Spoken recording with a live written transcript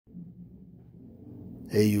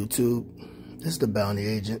Hey YouTube, this is the bounty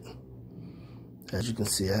agent. As you can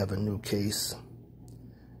see, I have a new case.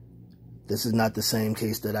 This is not the same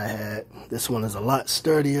case that I had. This one is a lot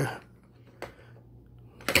sturdier.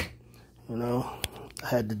 You know, I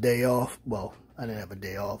had the day off. Well, I didn't have a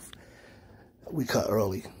day off. We cut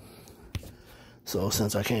early. So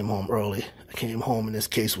since I came home early, I came home and this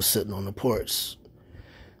case was sitting on the porch.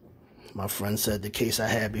 My friend said the case I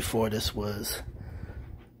had before this was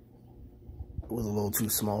a little too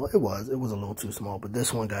small. It was a little too small, but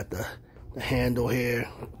this one got the handle here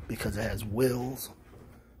because it has wheels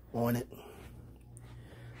on it.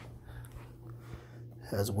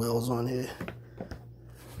 Has wheels on here.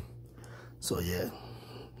 So yeah,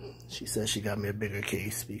 she said she got me a bigger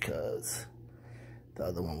case because the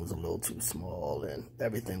other one was a little too small and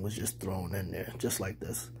everything was just thrown in there, just like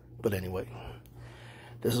this. But anyway,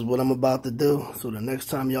 this is what I'm about to do. So the next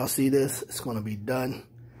time y'all see this, it's gonna be done.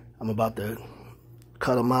 I'm about to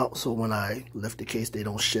cut them out so when I lift the case, they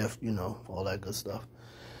don't shift, you know, all that good stuff.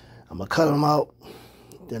 I'm gonna cut them out,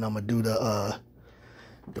 then I'm gonna do the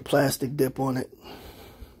plastic dip on it.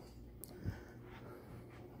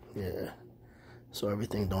 Yeah, so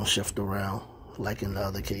everything don't shift around like in the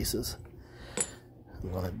other cases.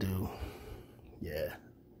 I'm gonna do, yeah.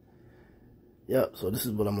 Yep, so this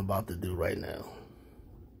is what I'm about to do right now.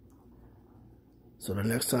 So the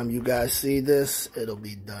next time you guys see this, it'll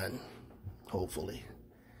be done, hopefully.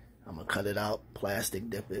 I'm gonna cut it out, plastic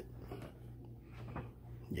dip it.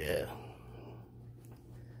 Yeah.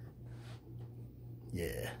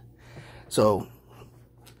 Yeah. So,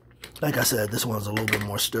 like I said, this one's a little bit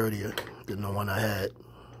more sturdier than the one I had.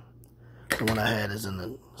 The one I had is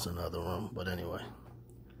in another room, but anyway.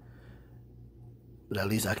 But at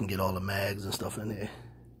least I can get all the mags and stuff in there.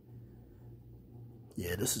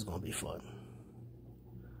 Yeah, this is gonna be fun.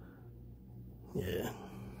 Yeah.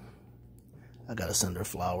 I gotta send her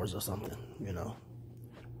flowers or something, you know.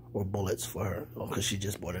 Or bullets for her. Oh, because she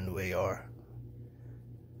just bought a new AR.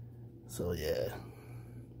 So yeah.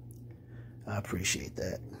 I appreciate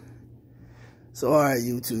that. So alright,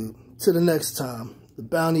 YouTube. Till the next time. The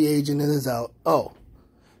bounty agent is out. Oh.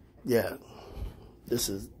 Yeah. This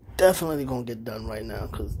is definitely gonna get done right now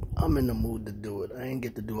because I'm in the mood to do it. I ain't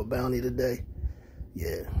get to do a bounty today.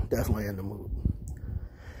 Yeah, definitely in the mood.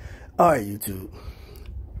 Alright, YouTube.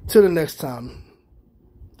 Till the next time,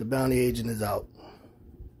 the bounty agent is out.